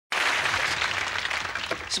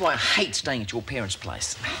This is why I hate staying at your parents'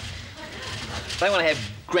 place. They want to have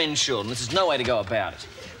grandchildren. This is no way to go about it.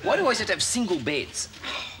 Why do I always have to have single beds?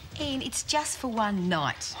 Ian, it's just for one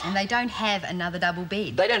night, and they don't have another double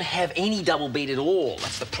bed. They don't have any double bed at all.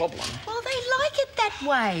 That's the problem. Well, they like it that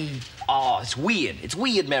way. Oh, it's weird. It's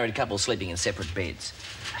weird married couples sleeping in separate beds.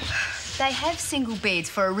 They have single beds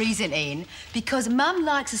for a reason, Ian, because Mum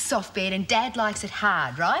likes a soft bed and Dad likes it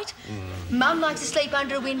hard, right? Mum likes to sleep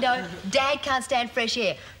under a window, Dad can't stand fresh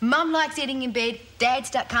air. Mum likes eating in bed, Dad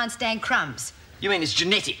can't stand crumbs. You mean it's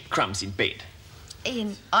genetic, crumbs in bed?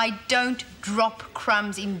 Ian, I don't drop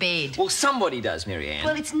crumbs in bed. Well, somebody does, Mary-Anne.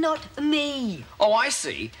 Well, it's not me. Oh, I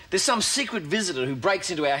see. There's some secret visitor who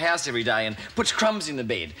breaks into our house every day and puts crumbs in the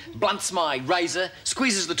bed, blunts my razor,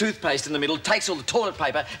 squeezes the toothpaste in the middle, takes all the toilet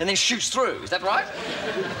paper and then shoots through. Is that right?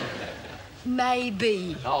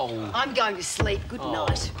 Maybe. Oh. I'm going to sleep. Good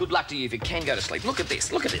night. Good luck to you if you can go to sleep. Look at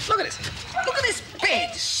this. Look at this. Look at this. Look at this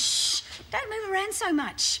bed. Shh. Don't move around so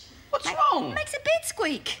much. What's wrong? Makes a bed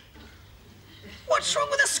squeak. What's wrong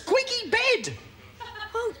with a squeaky bed?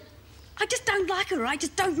 Well, I just don't like it, all right?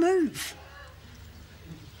 Just don't move.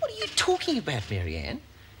 What are you talking about, Mary-Anne?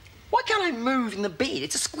 Why can't I move in the bed?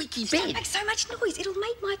 It's a squeaky bed. Don't make so much noise. It'll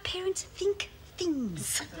make my parents think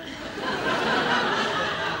things.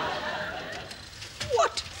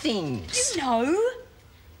 What things? You know.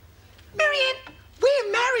 Mary-Anne,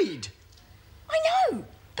 we're married. I know,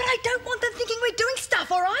 but I don't want them thinking we're doing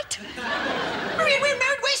stuff, all right? Mary-Anne, we're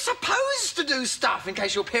married. We're supposed to do stuff, in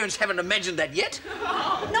case your parents haven't imagined that yet.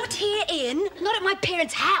 Not here, Ian. Not at my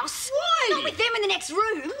parents' house. Why? Not with them in the next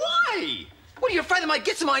room. Why? What, are you afraid they might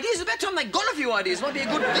get some ideas? About time they got a few ideas. Might be a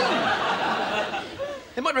good thing.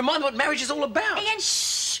 It might remind them what marriage is all about. Ian,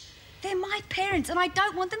 shh. They're my parents, and I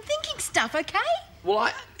don't want them thinking stuff, OK? Well,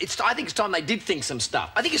 I think it's time they did think some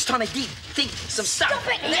stuff. I think it's time they did think some stuff. Stop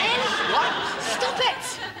it, Ian. What? Stop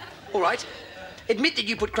it. All right. Admit that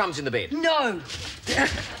you put crumbs in the bed. No.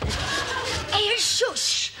 Ian,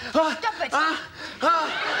 shush. Stop it. Ian,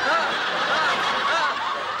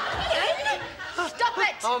 stop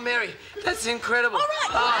it. Oh, Mary, that's incredible. All right,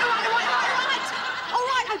 all right. All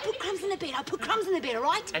right, I put crumbs in the bed. I put crumbs in the bed, all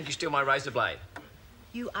right? And you steal my razor blade.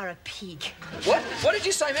 You are a pig. What? What did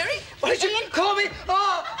you say, Mary? What did you call me?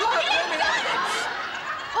 Oh, call me.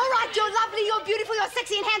 All right, you're lovely, you're beautiful, you're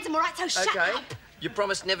sexy and handsome, all right? So shut up. You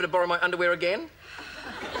promise never to borrow my underwear again?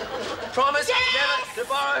 Promise never to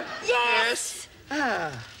borrow? Yes.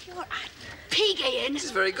 Ah. You're a pig, Ian. This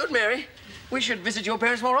is very good, Mary. We should visit your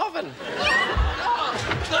parents more often.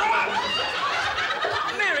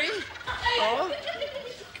 Mary? Oh,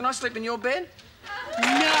 can I sleep in your bed?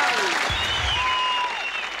 No.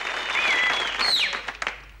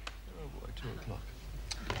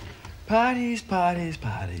 Parties, parties,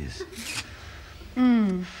 parties.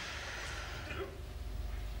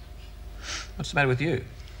 What's the matter with you?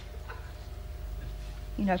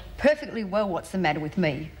 You know perfectly well what's the matter with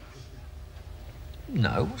me.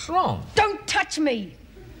 No, what's wrong? Don't touch me!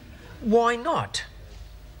 Why not?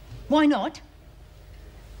 Why not?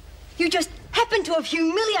 You just happen to have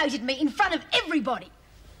humiliated me in front of everybody.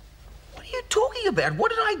 What are you talking about?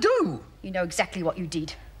 What did I do? You know exactly what you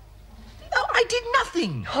did. No, I did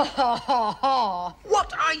nothing. Ha ha ha ha.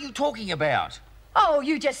 What are you talking about? Oh,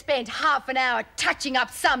 you just spent half an hour touching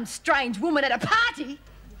up some strange woman at a party.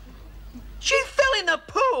 She fell in the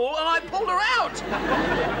pool and I pulled her out.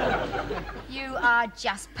 You are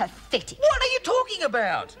just pathetic. What are you talking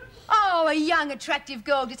about? Oh, a young, attractive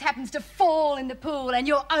girl just happens to fall in the pool and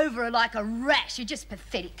you're over her like a rash. You're just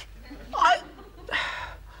pathetic.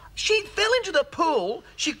 She fell into the pool.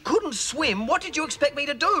 She couldn't swim. What did you expect me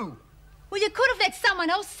to do? Well, you could have let someone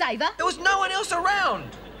else save her. There was no one else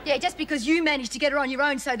around. Yeah, just because you managed to get her on your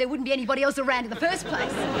own so there wouldn't be anybody else around in the first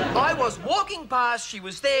place. I was walking past, she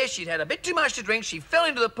was there, she'd had a bit too much to drink, she fell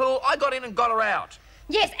into the pool, I got in and got her out.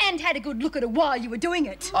 Yes, and had a good look at her while you were doing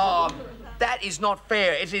it. Oh, that is not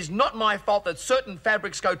fair. It is not my fault that certain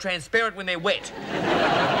fabrics go transparent when they're wet.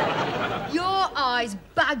 Your eyes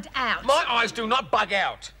bugged out. My eyes do not bug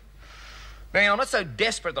out. Man, I'm not so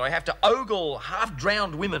desperate that I have to ogle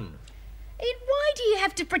half-drowned women. Ian, why do you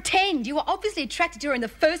have to pretend? You were obviously attracted to her in the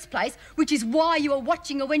first place, which is why you were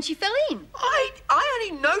watching her when she fell in. I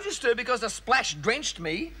only noticed her because the splash drenched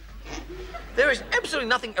me. There is absolutely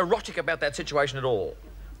nothing erotic about that situation at all.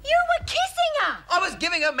 You were kissing her! I was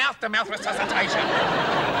giving her mouth-to-mouth resuscitation.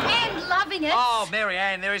 And loving it. Oh,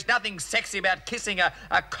 Mary-Anne, there is nothing sexy about kissing a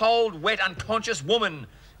cold, wet, unconscious woman.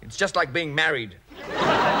 It's just like being married.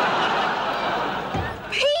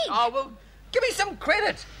 Pete! Oh, well, give me some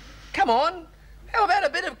credit. Come on. How about a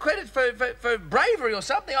bit of credit for bravery or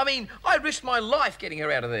something? I mean, I risked my life getting her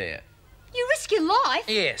out of there. You risked risk your life?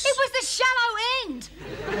 Yes. It was the shallow end.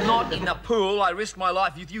 Not in the pool. I risked my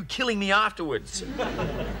life with you killing me afterwards.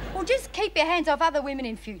 Well, just keep your hands off other women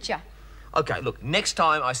in future. OK, look, next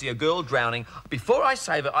time I see a girl drowning, before I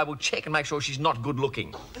save her, I will check and make sure she's not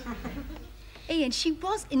good-looking. Ian, she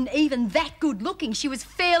wasn't even that good-looking. She was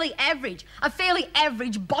fairly average. A fairly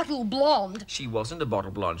average bottle blonde. She wasn't a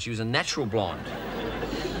bottle blonde. She was a natural blonde.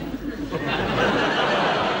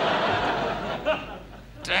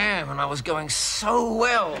 Damn, and I was going so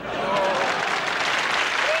well.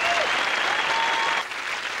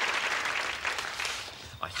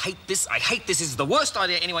 I hate this. I hate this. This is the worst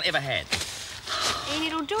idea anyone ever had. Ian,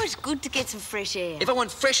 it'll do us good to get some fresh air. If I want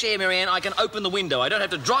fresh air, Mary-Anne, I can open the window. I don't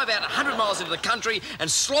have to drive out 100 miles into the country and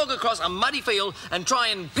slog across a muddy field and try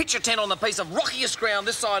and pitch a tent on the piece of rockiest ground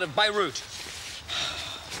this side of Beirut.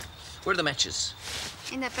 Where are the matches?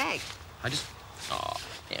 In that bag. Oh,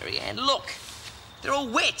 Mary-Anne, look. They're all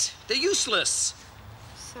wet. They're useless.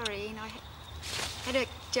 Sorry, Ian, I had a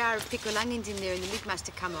jar of pickled onions in there and the lid must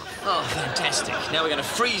have come off. Oh, fantastic. Now we're going to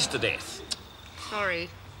freeze to death. Sorry.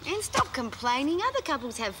 And stop complaining. Other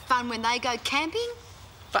couples have fun when they go camping.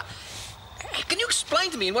 But can you explain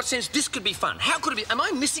to me in what sense this could be fun? How could it be? Am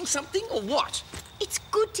I missing something or what? It's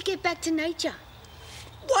good to get back to nature.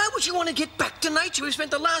 Why would you want to get back to nature? We've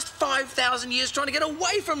spent the last 5,000 years trying to get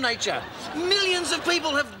away from nature. Millions of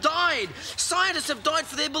people have died. Scientists have died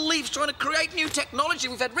for their beliefs, trying to create new technology.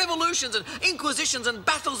 We've had revolutions and inquisitions and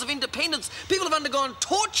battles of independence. People have undergone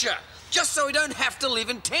torture just so we don't have to live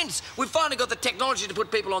in tents. We've finally got the technology to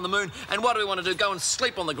put people on the moon, and what do we want to do? Go and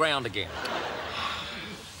sleep on the ground again.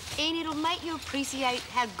 And it'll make you appreciate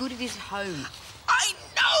how good it is at home. I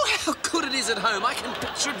know how good it is at home. I can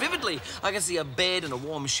picture it vividly. I can see a bed and a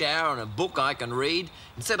warm shower and a book I can read.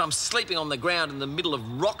 Instead, I'm sleeping on the ground in the middle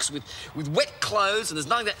of rocks with wet clothes, and there's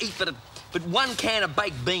nothing to eat but one can of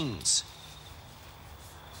baked beans.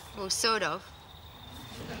 Well, sort of.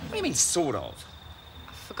 What do you mean, sort of?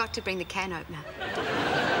 I forgot to bring the can opener.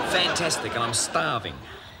 Fantastic, and I'm starving.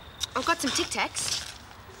 I've got some Tic Tacs.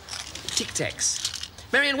 Tic Tacs?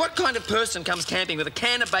 Mary-Anne, what kind of person comes camping with a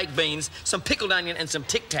can of baked beans, some pickled onion and some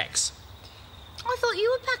Tic Tacs? I thought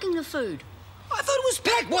you were packing the food. I thought it was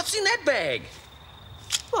packed. What's in that bag?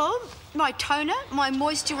 Well, my toner, my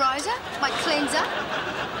moisturiser, my cleanser.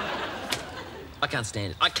 I can't stand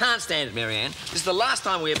it. I can't stand it, Mary-Anne. This is the last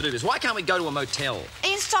time we ever do this. Why can't we go to a motel?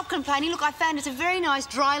 Ian, stop complaining. Look, I found it's a very nice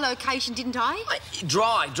dry location, didn't I?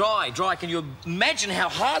 Dry. Can you imagine how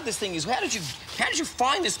hard this thing is? How did you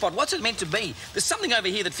find this spot? What's it meant to be? There's something over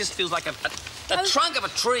here that just feels like a trunk of a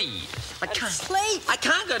tree. I can't sleep. I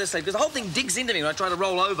can't go to sleep because the whole thing digs into me when I try to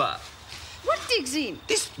roll over. What digs in?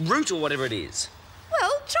 This root or whatever it is.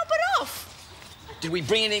 Well, chop it off. Did we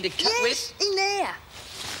bring anything to cut with? Yes, in there.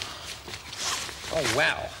 Oh,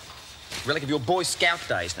 wow. Relic of your Boy Scout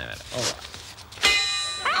days, no matter. All right.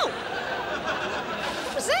 Ow!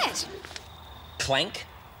 What was that? Clank?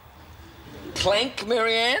 Clank,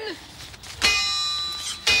 Mary-Anne?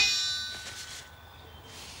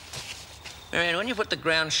 Mary-Anne, when you put the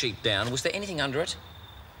ground sheet down, was there anything under it?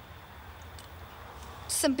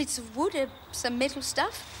 Some bits of wood, some metal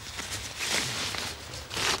stuff.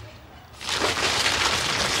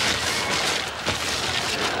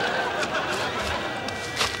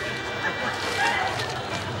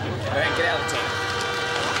 Mary-Anne, get out of the tent.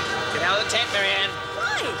 Get out of the tent, Mary-Anne.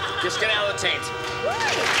 Why? Just get out of the tent. Why?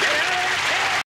 Get